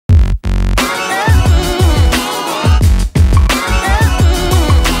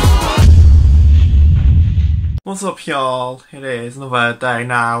What's up, y'all? It is another day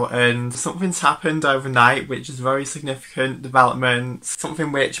now, and something's happened overnight which is a very significant development,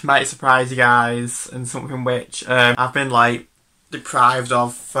 something which might surprise you guys, and something which I've been deprived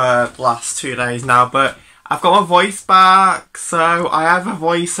of for the last 2 days now, but I've got my voice back, so I have a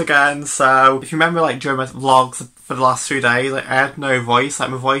voice again. So if you remember during my vlogs for the last 2 days, I had no voice, my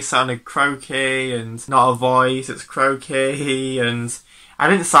voice sounded croaky and not a voice, it's croaky, and I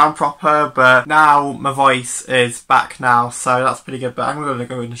didn't sound proper, but now my voice is back now, so that's pretty good. But I'm going to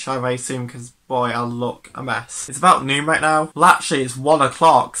go in the shower very soon because, boy, I look a mess. It's about noon right now. Well, actually, it's 1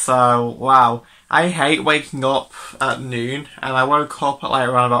 o'clock, so wow. I hate waking up at noon, and I woke up at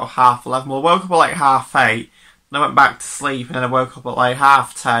around about 11:30. Well, I woke up at 8:30, then I went back to sleep, and then I woke up at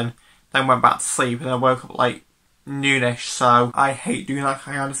 10:30, then went back to sleep, and then I woke up at noonish, so I hate doing that.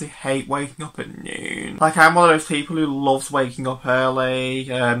 I honestly hate waking up at noon. I'm one of those people who loves waking up early,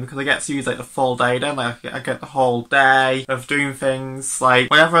 because I get to use the full day then, I get the whole day of doing things.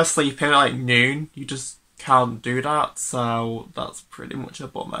 Whenever I sleep in at noon, you just can't do that, so that's pretty much a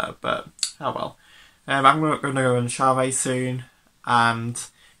bummer, but oh well. I'm going to go in the shower very soon and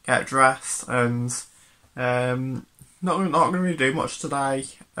get dressed, and not going to really do much today.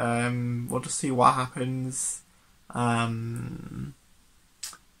 We'll just see what happens.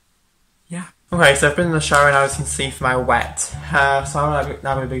 Yeah. Okay, so I've been in the shower now, as you can see, for my wet hair. So I'm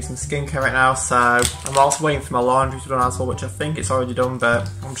now going to do some skincare right now. So I'm also waiting for my laundry to be done as well, which I think it's already done, but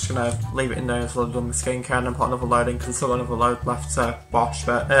I'm just going to leave it in there until I've done my skincare and then put another load in because I've still got another load left to wash.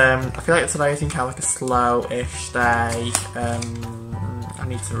 But I feel like today's been kind of a slow-ish day. I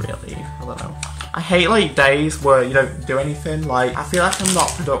need to really, I don't know. I hate days where you don't do anything. I feel like I'm not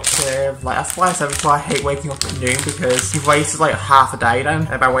productive. That's why I said before I hate waking up at noon, because you've wasted half a day then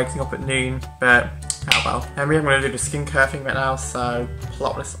by waking up at noon. But oh well. I'm going to do the skincare thing right now, so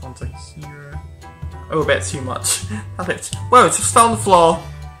plot this onto here. Oh, a bit too much. Whoa, it just fell on the floor.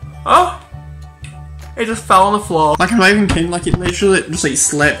 Oh! It just fell on the floor. I'm not even kidding, it literally just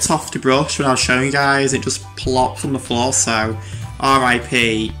slipped off the brush when I was showing you guys. It just plopped on the floor, so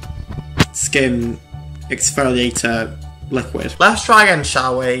RIP skin exfoliator liquid. Let's try again,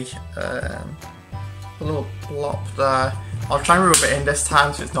 shall we? A little plop there. I'll try and rub it in this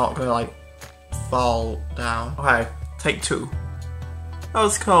time so it's not gonna fall down. Okay, take 2. That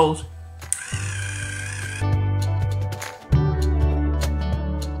was cold.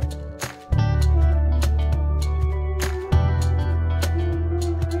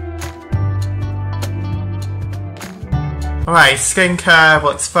 Alright, skincare,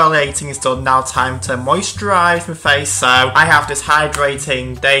 exfoliating is done, now time to moisturise my face. So I have this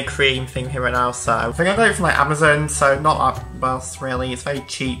hydrating day cream thing here right now, so I think I got it from Amazon, so not that well really, it's very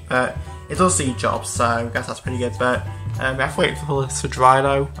cheap, but it does do jobs, so I guess that's pretty good. But I have to wait for this to dry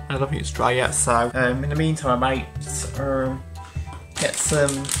though, and I don't think it's dry yet, so in the meantime I might get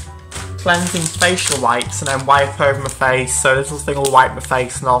some cleansing facial wipes and then wipe over my face, so this little thing will wipe my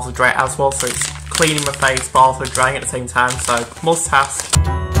face and also dry it as well, so it's cleaning my face but also drying at the same time, so multitask.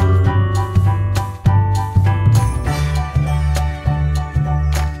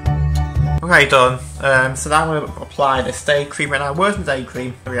 Okay, done. So now I'm going to apply this day cream right now. Where's my day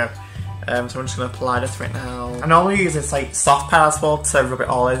cream? There we go. So I'm just going to apply this right now. I normally use this soft pad as well to rub it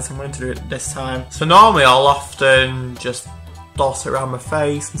all in, so I'm going to do it this time. So normally I'll often just dot it around my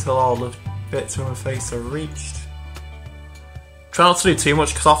face until all the bits of my face are reached. Try not to do too much,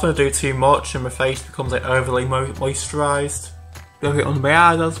 because often I do too much and my face becomes overly moisturised. Rub it under my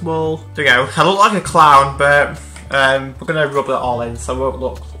eyes as well. There we go. I look like a clown, but we're going to rub it all in, so I won't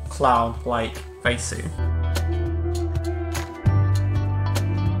look clown-like very soon.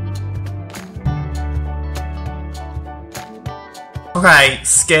 Okay,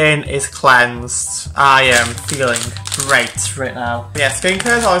 skin is cleansed. I am feeling great right now. But yeah,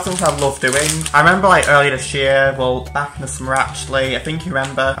 skincare is always something I love doing. I remember earlier this year, well back in the summer actually, I think you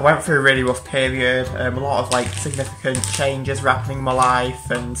remember, I went through a really rough period. A lot of significant changes were happening in my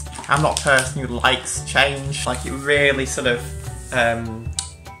life, and I'm not a person who likes change. It really sort of,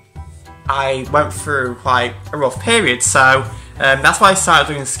 I went through quite a rough period, so that's why I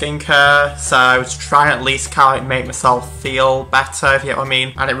started doing skincare, so to try and at least make myself feel better, if you get what I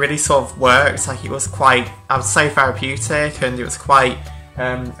mean. And it really sort of worked. It was quite, I would say, therapeutic, and it was quite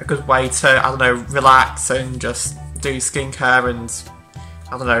a good way to, I don't know, relax and just do skincare, and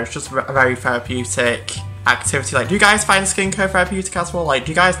I don't know, it's just a very therapeutic activity. Do you guys find skincare therapeutic as well? Do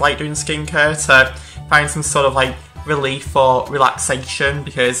you guys like doing skincare to find some sort of relief or relaxation?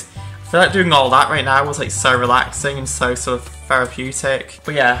 Because I feel like doing all that right now was so relaxing and so sort of therapeutic.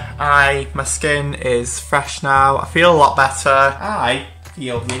 But yeah, my skin is fresh now. I feel a lot better. I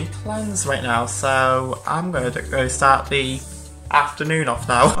feel really cleansed right now, so I'm going to go start the afternoon off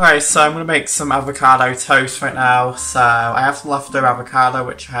now. Alright, so I'm going to make some avocado toast right now. So I have some leftover avocado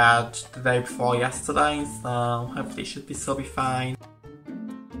which I had the day before yesterday, so hopefully it should still be fine.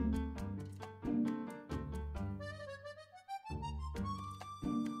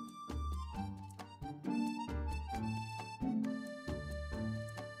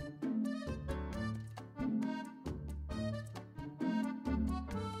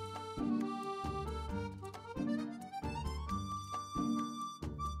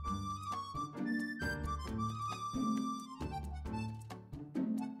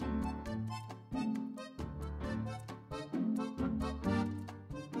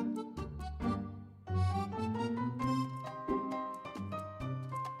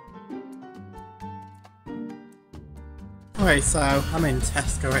 Okay, so I'm in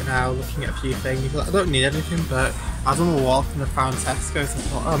Tesco right now looking at a few things. I don't need anything, but I was on a walk and I found Tesco, so I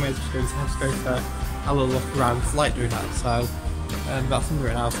thought, oh, maybe I should go to Tesco for a little look around. I like doing that, so that's what I'm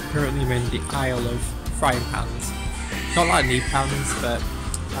doing now. So currently I'm in the aisle of frying pans. Not like new pans, but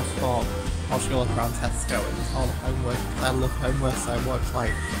I thought I should go look around Tesco and all the homework. I love homework so much.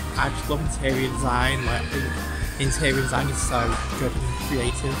 Like, I just love interior design. Like, I think interior design is so good and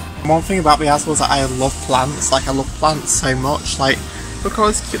creative. One thing about me as well is that I love plants. Like, I love plants so much. Like, look at all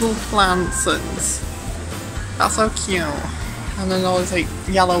these cute little plants, and that's so cute. And then all these like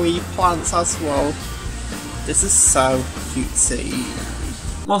yellowy plants as well. This is so cutesy.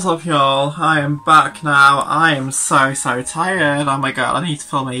 What's up, y'all? I am back now. I am so tired. Oh my god, I need to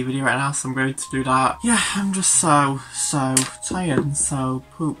film a video right now, so I'm going to do that. Yeah, I'm just so tired and so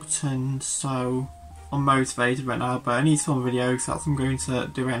pooped and so unmotivated right now, but I need to film a video, so that's what I'm going to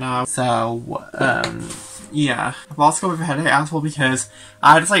do right now. So, yeah. I've also got a bit of a headache as well because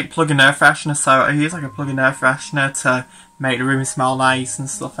I just like plug-in air freshener, so I use like a plug-in air freshener to make the room smell nice and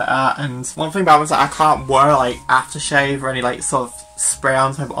stuff like that. And one thing about it is that I can't wear like aftershave or any like sort of spray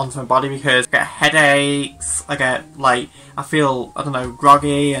onto my body because I get headaches, I feel, I don't know,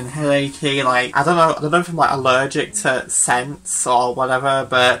 groggy and headachy. Like, I don't know if I'm like allergic to scents or whatever,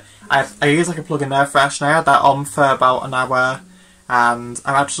 but I use like a plug-in air freshener. I had that on for about an hour and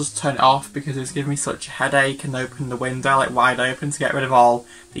I had to just turn it off because it was giving me such a headache, and open the window like wide open to get rid of all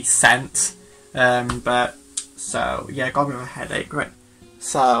the scent. But so yeah, got a bit of a headache, right?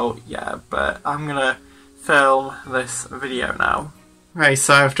 So yeah, but I'm gonna film this video now. Right,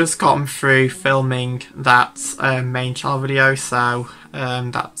 so I've just gotten through filming that main channel video, so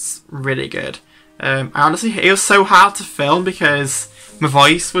that's really good. I honestly, it was so hard to film because my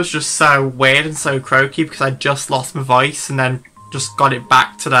voice was just so weird and so croaky because I just lost my voice and then just got it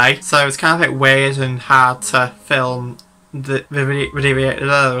back today. So it's kind of like weird and hard to film the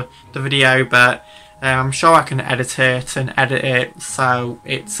video, but I'm sure I can edit it so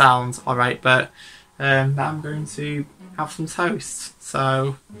it sounds alright. But now I'm going to have some toast,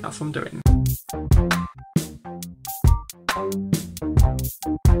 so that's what I'm doing.